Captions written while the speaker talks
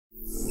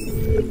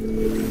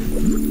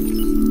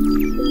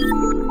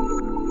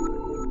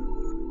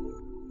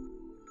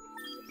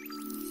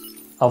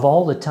of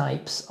all the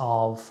types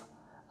of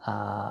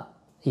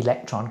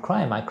electron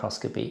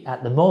cryo-microscopy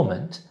at the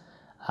moment,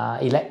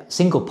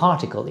 single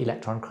particle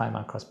electron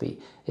cryo-microscopy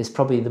is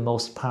probably the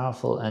most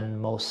powerful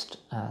and most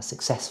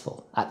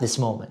successful at this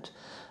moment.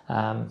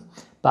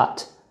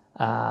 But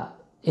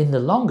in the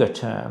longer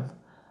term,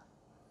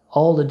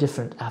 all the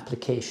different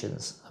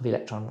applications of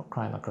electron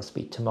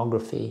cryo-microscopy,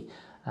 tomography,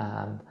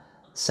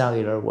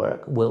 cellular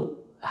work will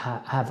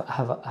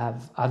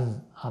have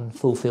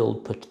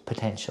unfulfilled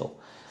potential.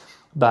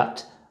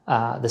 But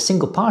the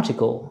single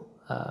particle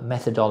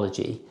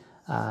methodology,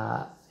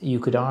 you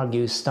could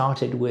argue,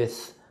 started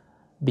with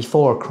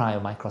before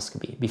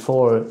cryo-microscopy,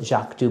 before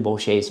Jacques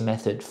Dubochet's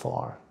method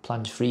for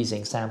plunge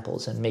freezing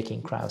samples and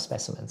making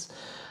cryospecimens.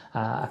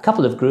 A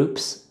couple of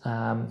groups,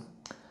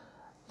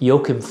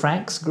 Joachim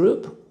Frank's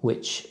group,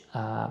 which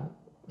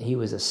he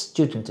was a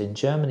student in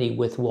Germany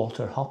with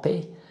Walter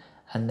Hoppe,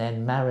 and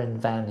then Maren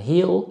van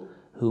Heel,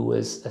 who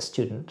was a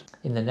student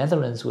in the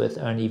Netherlands with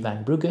Ernie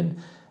van Bruggen.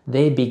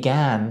 They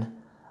began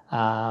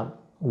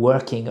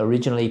working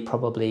originally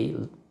probably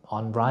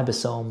on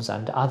ribosomes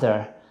and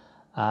other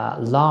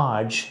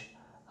large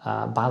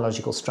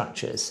biological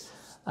structures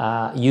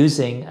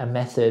using a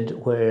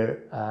method where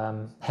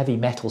heavy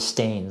metal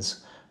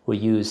stains were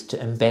used to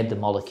embed the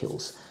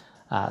molecules.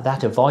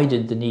 That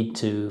avoided the need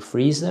to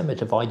freeze them,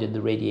 it avoided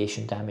the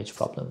radiation damage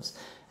problems.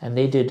 And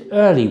they did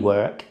early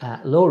work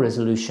at low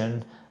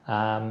resolution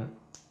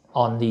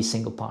on these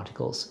single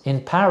particles. In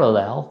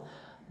parallel,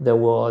 there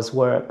was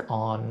work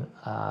on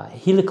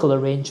helical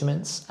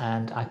arrangements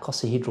and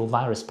icosahedral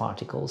virus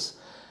particles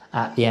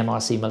at the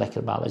MRC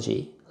Molecular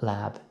Biology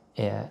Lab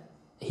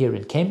here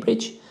in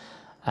Cambridge.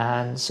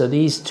 And so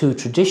these two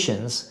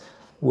traditions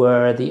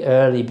were the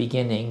early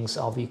beginnings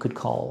of, you could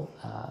call,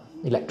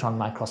 electron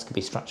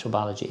microscopy structural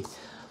biology.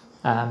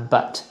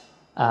 But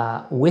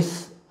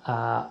with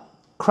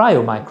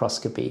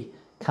cryo-microscopy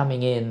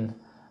coming in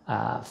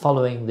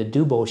following the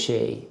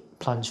Dubochet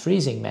plunge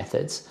freezing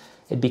methods,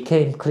 it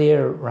became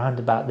clear around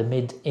about the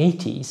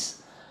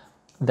mid-80s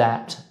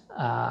that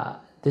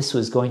this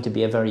was going to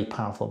be a very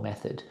powerful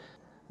method.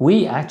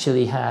 We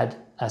actually had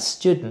a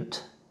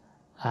student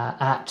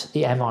at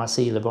the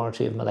MRC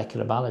Laboratory of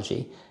Molecular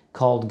Biology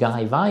called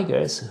Guy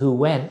Weigers, who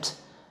went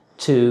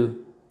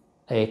to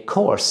a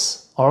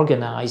course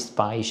organized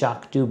by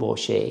Jacques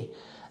Dubochet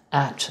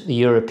at the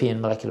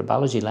European Molecular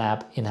Biology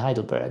Lab in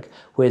Heidelberg,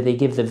 where they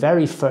give the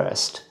very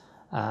first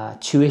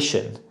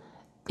tuition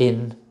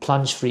in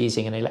plunge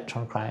freezing and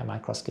electron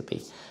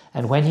cryo-microscopy.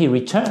 And when he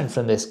returned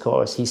from this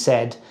course, he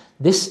said,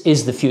 "This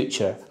is the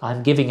future,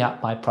 I'm giving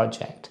up my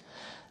project."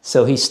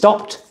 So he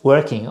stopped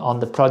working on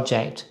the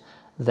project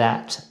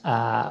that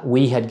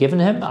we had given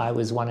him. I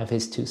was one of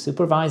his two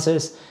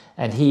supervisors,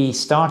 and he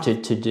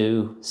started to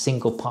do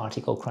single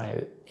particle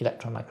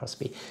cryo-electron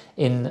microscopy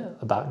in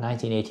about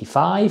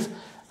 1985.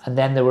 And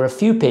then there were a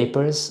few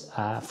papers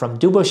from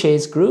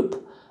Dubochet's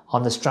group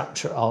on the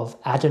structure of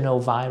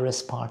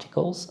adenovirus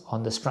particles,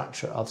 on the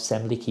structure of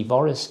semliki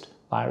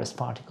virus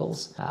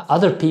particles.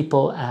 Other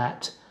people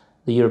at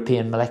the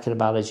European Molecular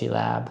Biology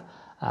Lab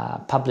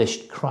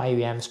published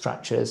cryo-EM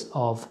structures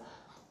of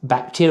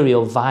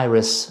bacterial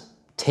virus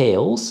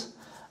tails.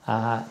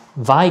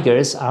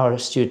 Weigers, our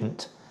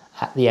student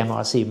at the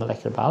MRC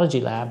Molecular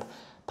Biology Lab,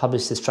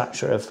 published the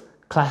structure of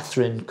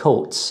clathrin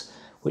coats,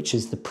 which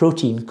is the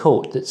protein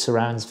coat that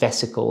surrounds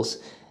vesicles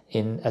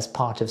as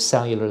part of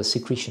cellular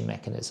secretion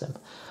mechanism.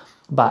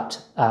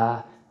 But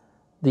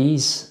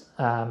these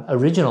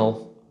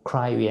original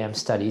cryo-EM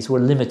studies were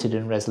limited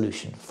in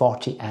resolution,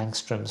 40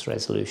 angstroms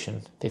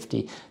resolution,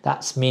 50.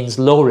 That means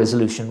low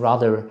resolution,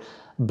 rather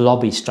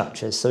blobby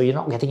structures. So you're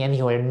not getting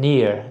anywhere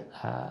near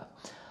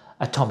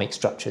atomic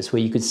structures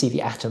where you could see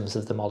the atoms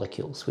of the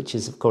molecules, which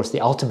is, of course,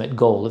 the ultimate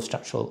goal of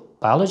structural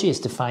biology, is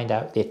to find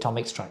out the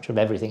atomic structure of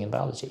everything in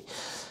biology.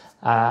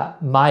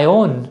 My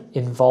own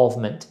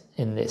involvement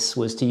in this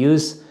was to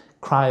use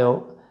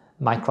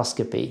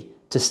cryo-microscopy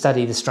to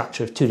study the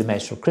structure of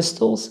two-dimensional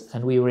crystals,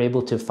 and we were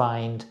able to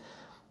find,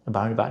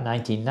 around about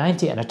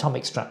 1990, an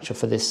atomic structure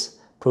for this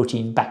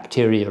protein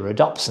bacteria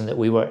rhodopsin that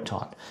we worked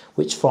on,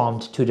 which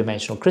formed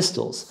two-dimensional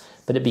crystals.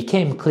 But it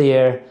became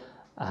clear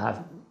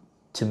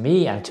to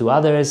me and to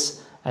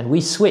others, and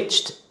we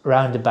switched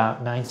around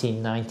about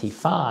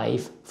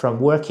 1995 from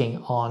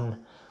working on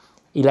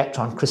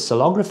electron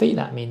crystallography,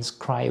 that means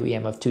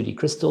cryo-EM of 2D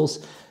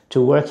crystals,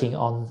 to working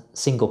on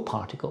single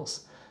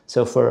particles.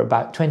 So for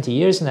about 20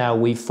 years now,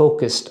 we've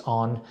focused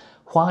on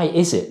why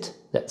is it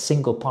that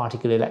single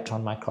particle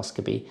electron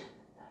microscopy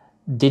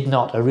did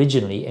not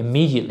originally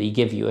immediately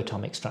give you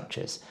atomic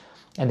structures.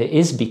 And it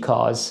is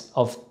because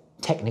of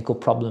technical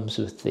problems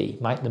with the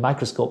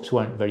microscopes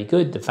weren't very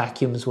good, the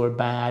vacuums were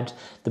bad,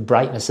 the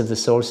brightness of the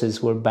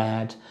sources were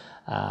bad,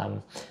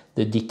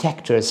 the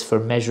detectors for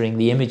measuring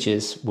the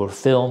images were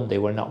film, they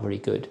were not very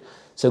good.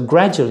 So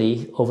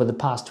gradually, over the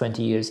past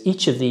 20 years,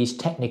 each of these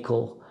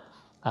technical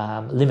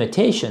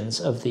limitations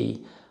of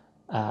the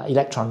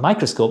electron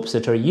microscopes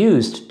that are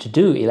used to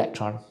do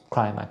electron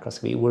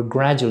cryo-microscopy were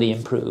gradually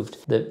improved.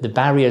 The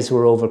barriers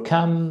were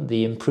overcome,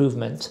 the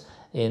improvement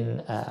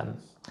in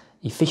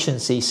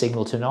efficiency,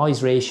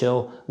 signal-to-noise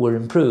ratio were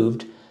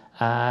improved,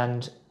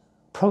 and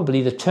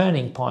probably the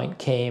turning point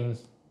came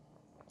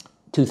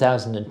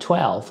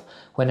 2012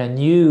 when a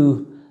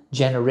new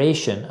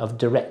generation of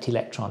direct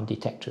electron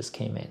detectors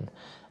came in.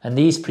 And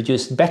these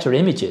produced better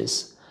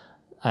images,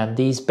 and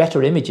these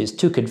better images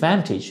took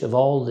advantage of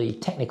all the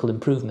technical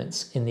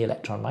improvements in the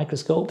electron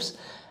microscopes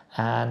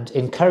and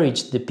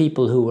encouraged the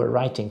people who were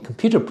writing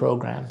computer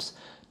programs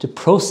to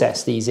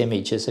process these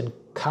images and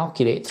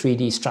calculate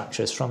 3D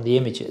structures from the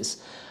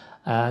images.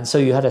 And so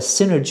you had a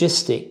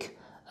synergistic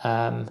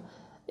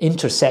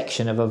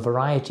intersection of a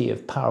variety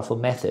of powerful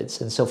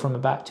methods. And so from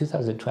about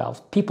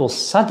 2012, people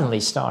suddenly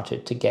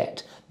started to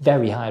get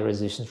very high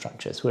resolution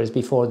structures, whereas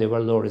before they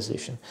were low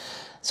resolution.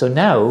 So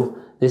now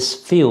this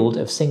field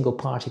of single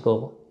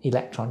particle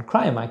electron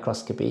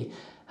cryo-microscopy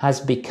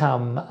has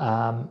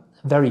become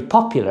very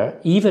popular,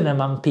 even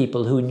among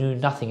people who knew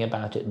nothing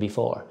about it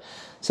before.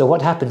 So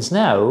what happens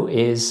now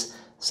is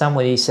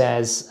somebody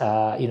says,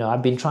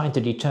 I've been trying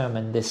to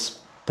determine this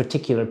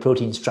particular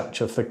protein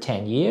structure for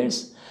 10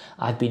 years.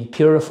 I've been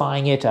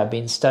purifying it, I've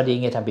been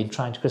studying it, I've been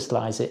trying to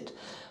crystallize it,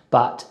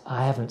 but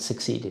I haven't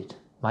succeeded.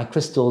 My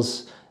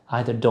crystals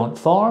either don't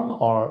form,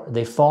 or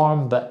they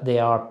form but they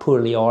are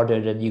poorly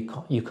ordered and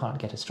you can't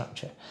get a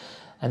structure.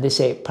 And they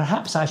say,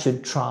 perhaps I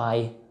should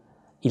try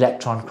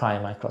electron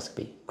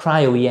cryo-microscopy.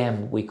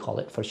 Cryo-EM, we call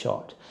it for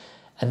short.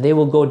 And they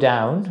will go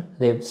down,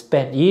 they've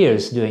spent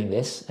years doing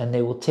this, and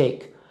they will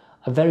take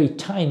a very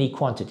tiny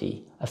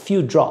quantity, a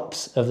few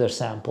drops of their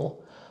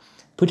sample,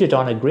 put it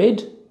on a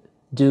grid,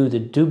 do the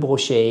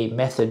Dubochet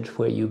method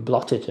where you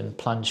blot it and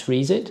plunge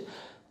freeze it,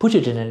 put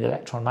it in an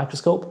electron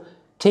microscope,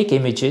 take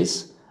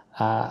images,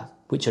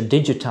 which are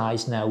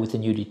digitized now with the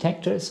new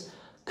detectors,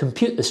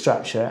 compute the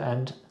structure,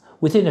 and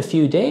within a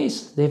few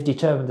days they've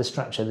determined the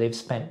structure they've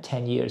spent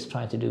 10 years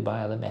trying to do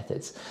by other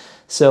methods.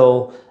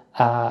 So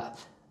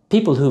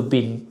people who've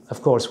been,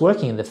 of course,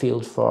 working in the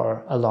field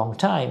for a long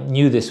time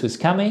knew this was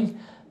coming,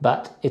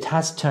 but it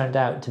has turned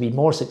out to be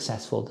more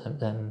successful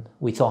than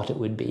we thought it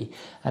would be.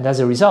 And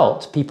as a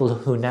result, people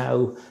who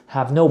now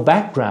have no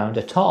background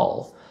at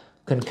all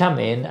can come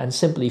in and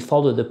simply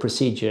follow the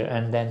procedure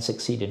and then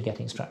succeed in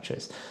getting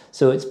structures.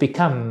 So it's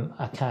become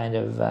a kind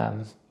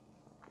of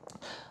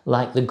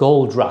like the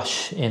gold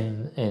rush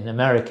in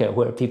America,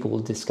 where people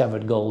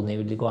discovered gold and they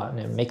would go out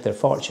and make their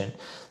fortune.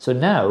 So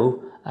now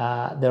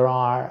there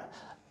are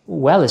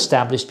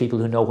well-established people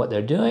who know what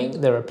they're doing.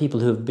 There are people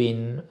who've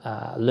been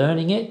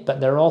learning it, but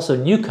there are also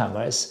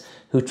newcomers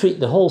who treat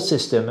the whole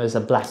system as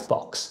a black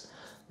box.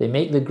 They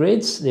make the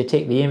grids, they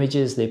take the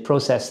images, they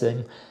process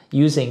them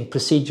using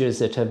procedures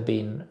that have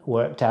been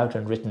worked out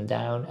and written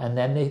down, and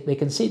then they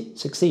can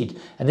succeed.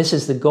 And this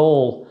is the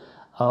goal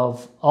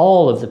of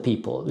all of the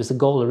people. It was the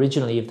goal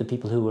originally of the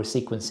people who were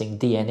sequencing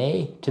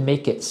DNA, to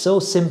make it so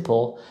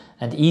simple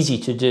and easy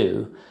to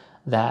do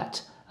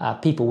that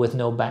people with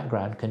no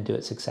background can do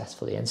it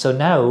successfully. And so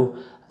now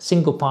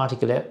single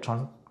particle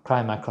electron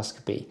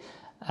cryo-microscopy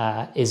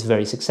is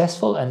very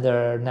successful, and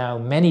there are now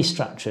many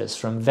structures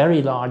from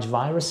very large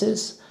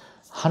viruses,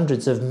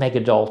 hundreds of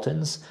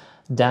megadaltons,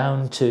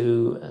 down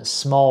to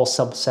small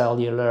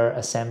subcellular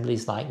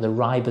assemblies like the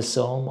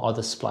ribosome or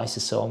the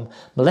spliceosome,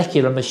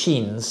 molecular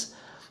machines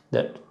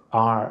that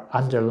are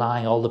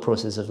underlying all the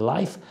processes of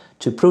life,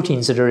 to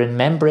proteins that are in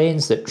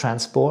membranes that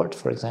transport,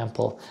 for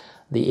example,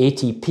 the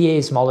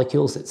ATPase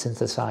molecules that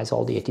synthesize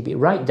all the ATP,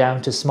 right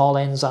down to small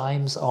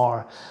enzymes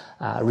or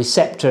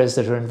receptors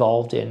that are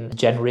involved in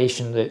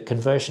the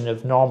conversion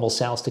of normal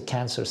cells to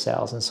cancer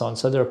cells and so on.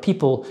 So there are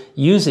people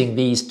using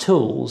these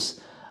tools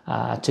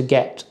to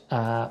get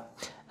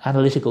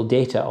analytical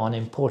data on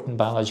important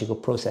biological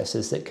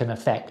processes that can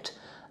affect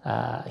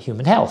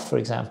human health, for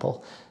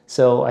example.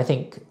 So I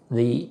think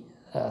the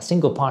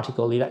single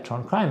particle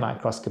electron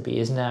cryo-microscopy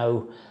is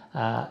now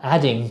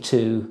adding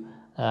to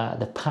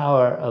the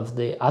power of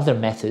the other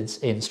methods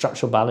in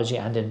structural biology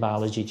and in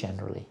biology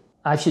generally.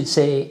 I should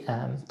say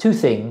two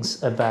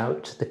things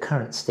about the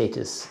current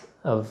status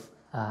of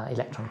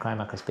electron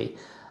cryo-microscopy.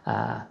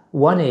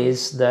 One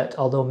is that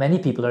although many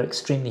people are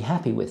extremely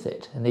happy with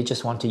it and they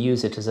just want to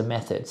use it as a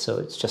method, so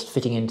it's just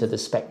fitting into the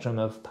spectrum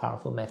of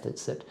powerful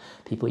methods that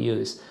people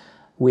use,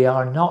 we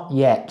are not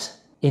yet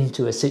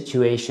into a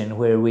situation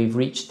where we've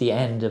reached the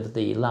end of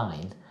the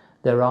line.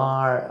 There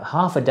are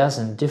half a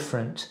dozen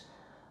different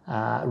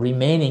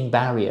remaining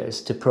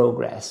barriers to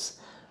progress,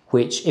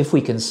 which, if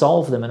we can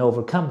solve them and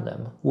overcome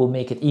them, will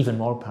make it even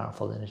more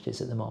powerful than it is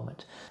at the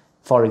moment.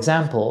 For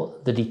example,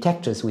 the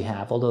detectors we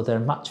have, although they're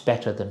much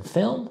better than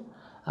film,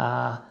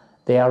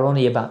 they are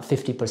only about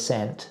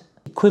 50%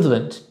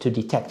 equivalent to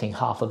detecting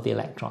half of the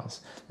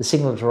electrons. The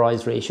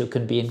signal-to-noise ratio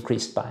can be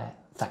increased by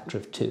a factor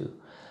of 2.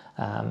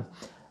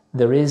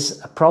 There is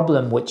a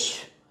problem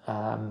which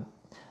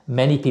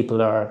many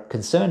people are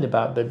concerned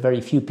about, but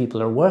very few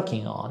people are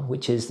working on,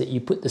 which is that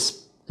you put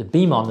the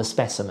beam on the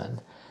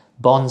specimen,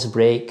 bonds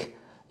break,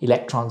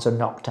 electrons are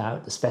knocked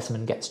out, the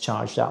specimen gets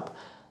charged up.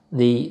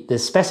 The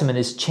specimen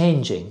is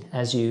changing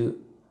as you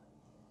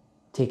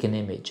take an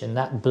image, and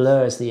that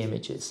blurs the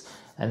images.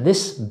 And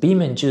this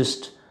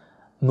beam-induced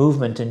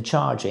movement and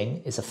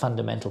charging is a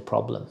fundamental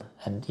problem.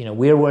 And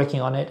we're working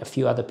on it, a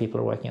few other people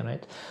are working on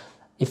it.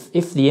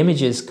 If the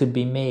images could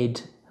be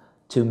made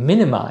to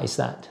minimize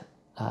that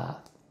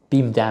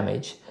beam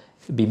damage,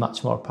 it would be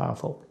much more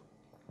powerful.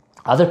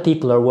 Other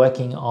people are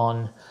working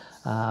on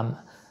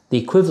the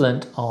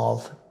equivalent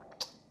of,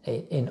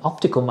 in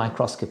optical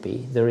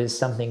microscopy, there is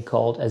something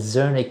called a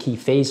Zernike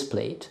phase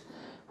plate,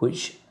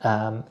 which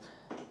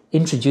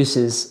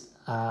introduces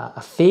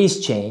a phase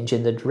change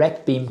in the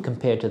direct beam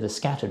compared to the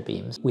scattered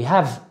beams. We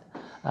have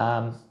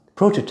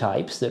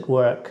prototypes that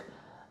work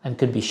and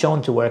can be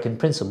shown to work in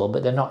principle,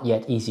 but they're not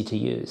yet easy to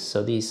use.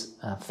 So these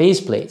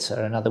phase plates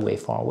are another way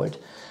forward.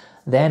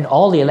 Then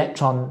all the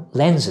electron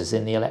lenses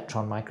in the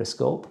electron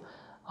microscope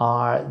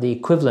are the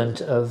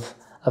equivalent of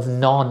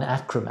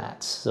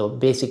non-achromats. So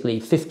basically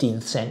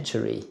 15th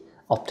century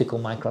optical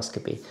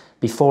microscopy,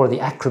 before the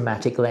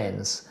achromatic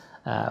lens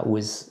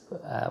was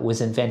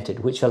invented,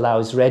 which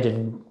allows red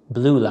and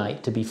blue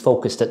light to be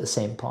focused at the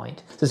same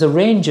point. There's a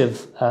range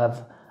of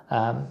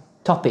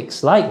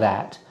topics like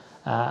that.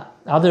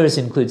 Others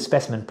include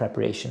specimen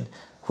preparation,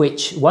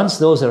 which once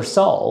those are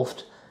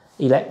solved,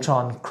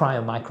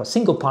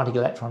 single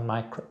particle electron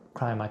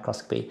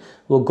cryo-microscopy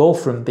will go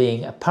from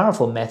being a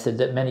powerful method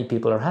that many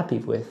people are happy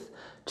with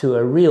to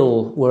a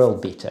real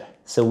world beater.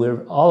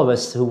 So all of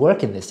us who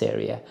work in this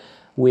area,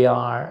 we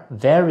are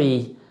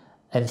very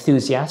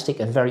enthusiastic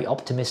and very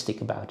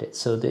optimistic about it.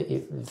 So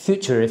the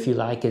future, if you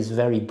like, is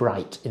very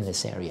bright in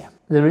this area.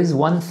 There is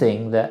one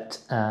thing that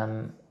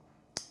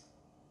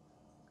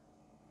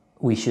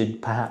we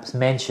should perhaps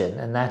mention,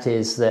 and that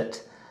is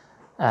that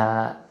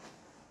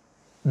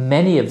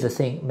many of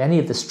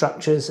the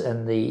structures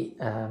and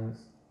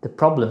the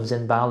problems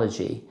in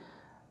biology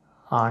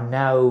are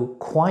now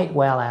quite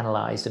well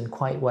analyzed and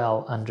quite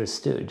well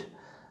understood.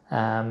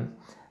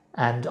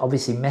 And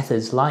obviously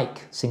methods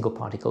like single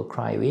particle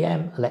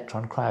cryo-EM,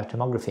 electron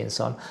cryotomography and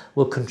so on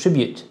will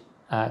contribute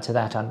to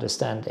that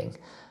understanding.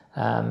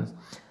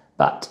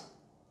 But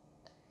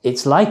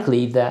it's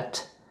likely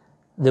that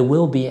there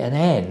will be an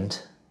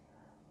end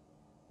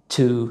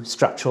to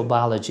structural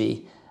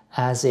biology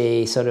as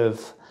a sort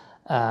of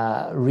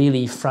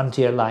really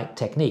frontier-like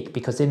technique,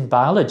 because in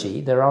biology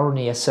there are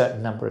only a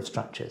certain number of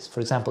structures. For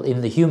example,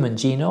 in the human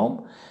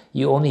genome,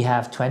 you only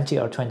have 20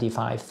 or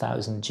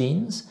 25,000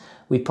 genes.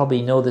 We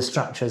probably know the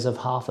structures of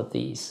half of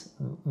these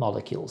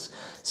molecules.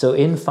 So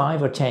in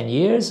 5 or 10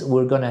 years,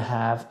 we're going to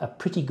have a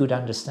pretty good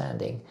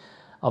understanding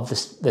of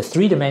the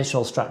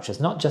three-dimensional structures,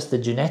 not just the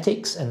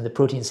genetics and the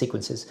protein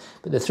sequences,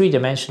 but the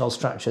three-dimensional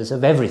structures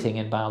of everything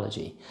in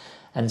biology.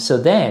 And so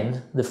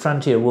then the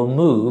frontier will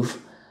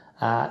move.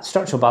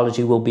 Structural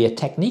biology will be a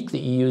technique that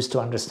you use to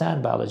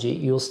understand biology.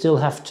 You'll still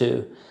have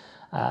to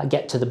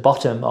get to the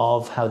bottom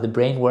of how the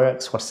brain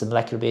works, what's the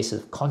molecular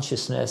basis of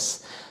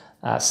consciousness.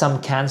 Some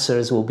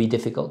cancers will be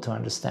difficult to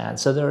understand.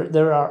 So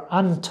there are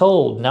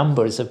untold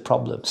numbers of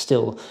problems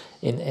still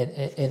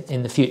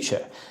in the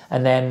future.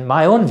 And then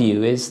my own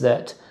view is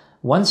that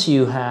once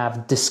you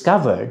have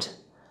discovered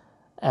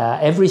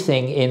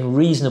everything in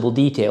reasonable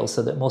detail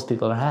so that most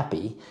people are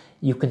happy,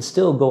 you can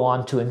still go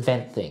on to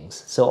invent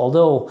things. So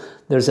although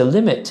there's a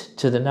limit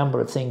to the number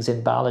of things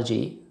in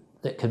biology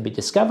that can be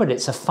discovered,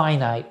 it's a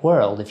finite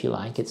world, if you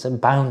like. It's a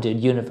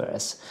bounded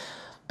universe.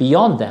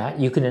 Beyond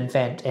that, you can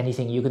invent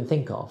anything you can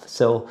think of.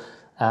 So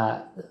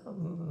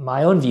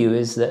my own view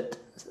is that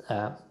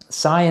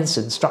science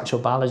and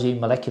structural biology,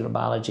 molecular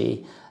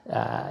biology,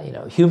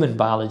 human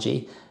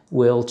biology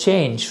will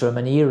change from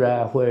an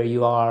era where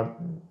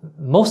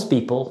most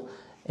people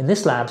in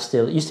this lab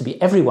still, it used to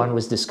be everyone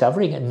was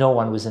discovering and no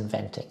one was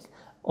inventing.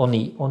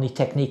 Only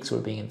techniques were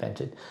being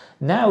invented.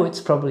 Now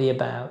it's probably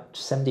about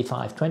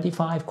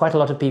 75-25. Quite a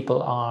lot of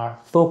people are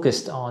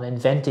focused on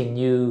inventing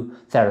new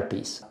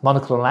therapies.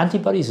 Monoclonal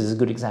antibodies is a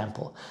good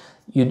example.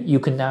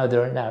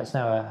 It's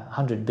now a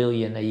 100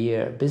 billion a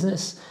year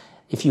business.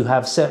 If you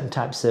have certain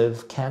types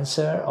of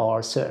cancer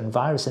or certain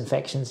virus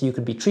infections, you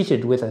can be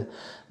treated with a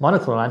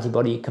monoclonal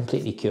antibody, it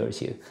completely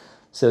cures you.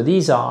 So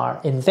these are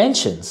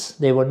inventions.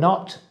 They were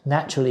not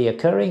naturally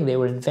occurring. They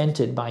were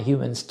invented by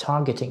humans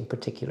targeting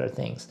particular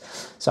things.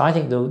 So I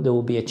think there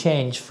will be a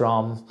change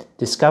from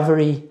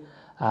discovery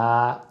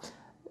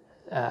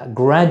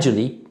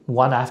gradually,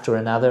 one after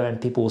another,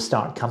 and people will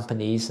start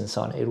companies and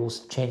so on. It will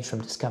change from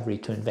discovery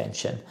to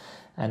invention.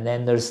 And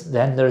then it's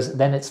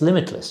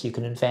limitless. You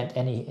can invent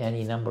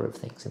any number of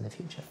things in the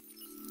future.